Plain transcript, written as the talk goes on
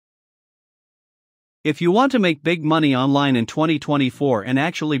If you want to make big money online in 2024 and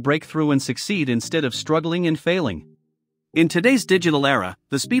actually break through and succeed instead of struggling and failing. In today's digital era,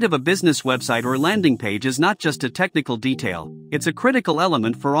 the speed of a business website or landing page is not just a technical detail, it's a critical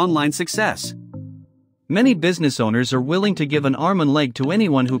element for online success. Many business owners are willing to give an arm and leg to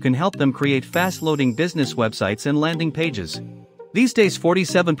anyone who can help them create fast-loading business websites and landing pages. These days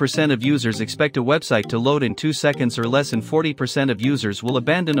 47% of users expect a website to load in 2 seconds or less, and 40% of users will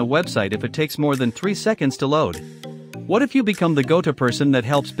abandon a website if it takes more than 3 seconds to load. What if you become the go-to person that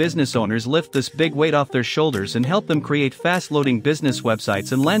helps business owners lift this big weight off their shoulders and help them create fast-loading business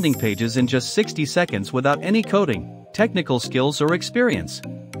websites and landing pages in just 60 seconds without any coding, technical skills or experience?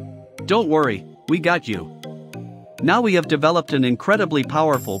 Don't worry, we got you. Now we have developed an incredibly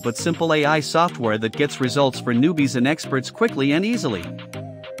powerful but simple AI software that gets results for newbies and experts quickly and easily.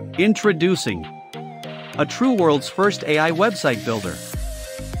 Introducing a true world's first AI website builder,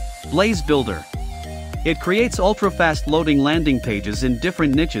 Blaze Builder. It creates ultra-fast loading landing pages in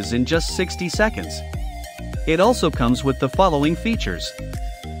different niches in just 60 seconds. It also comes with the following features.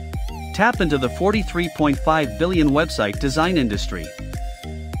 Tap into the $43.5 billion website design industry.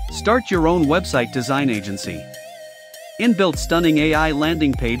 Start your own website design agency. Inbuilt stunning AI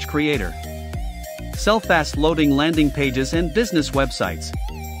landing page creator. Sell fast loading landing pages and business websites.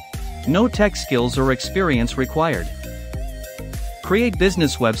 No tech skills or experience required. Create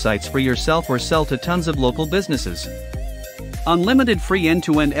business websites for yourself or sell to tons of local businesses. Unlimited free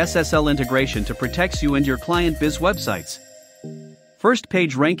end-to-end SSL integration to protect you and your client biz websites. First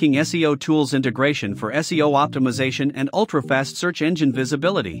page ranking SEO tools integration for SEO optimization and ultra-fast search engine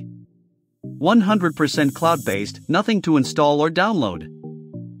visibility. 100% cloud-based, nothing to install or download.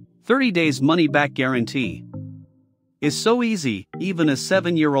 30 days money-back guarantee. Is so easy, even a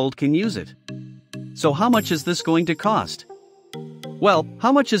 7-year-old can use it. So how much is this going to cost? Well,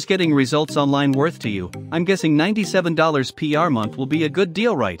 how much is getting results online worth to you? I'm guessing $97 per month will be a good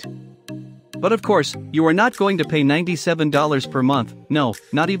deal, right? But of course, you are not going to pay $97 per month, no,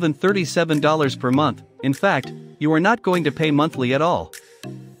 not even $37 per month. In fact, you are not going to pay monthly at all.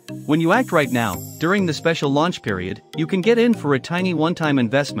 When you act right now, during the special launch period, you can get in for a tiny one-time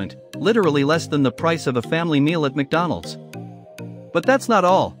investment, literally less than the price of a family meal at McDonald's. But that's not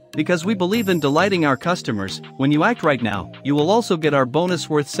all, because we believe in delighting our customers. When you act right now, you will also get our bonus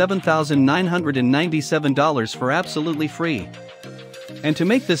worth $7,997 for absolutely free. And to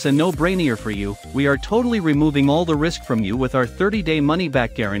make this a no-brainer for you, we are totally removing all the risk from you with our 30-day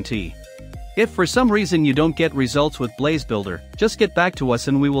money-back guarantee. If for some reason you don't get results with Blaze Builder, just get back to us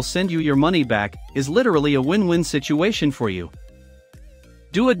and we will send you your money back. Is literally a win-win situation for you.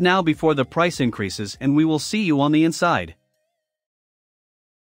 Do it now before the price increases and we will see you on the inside.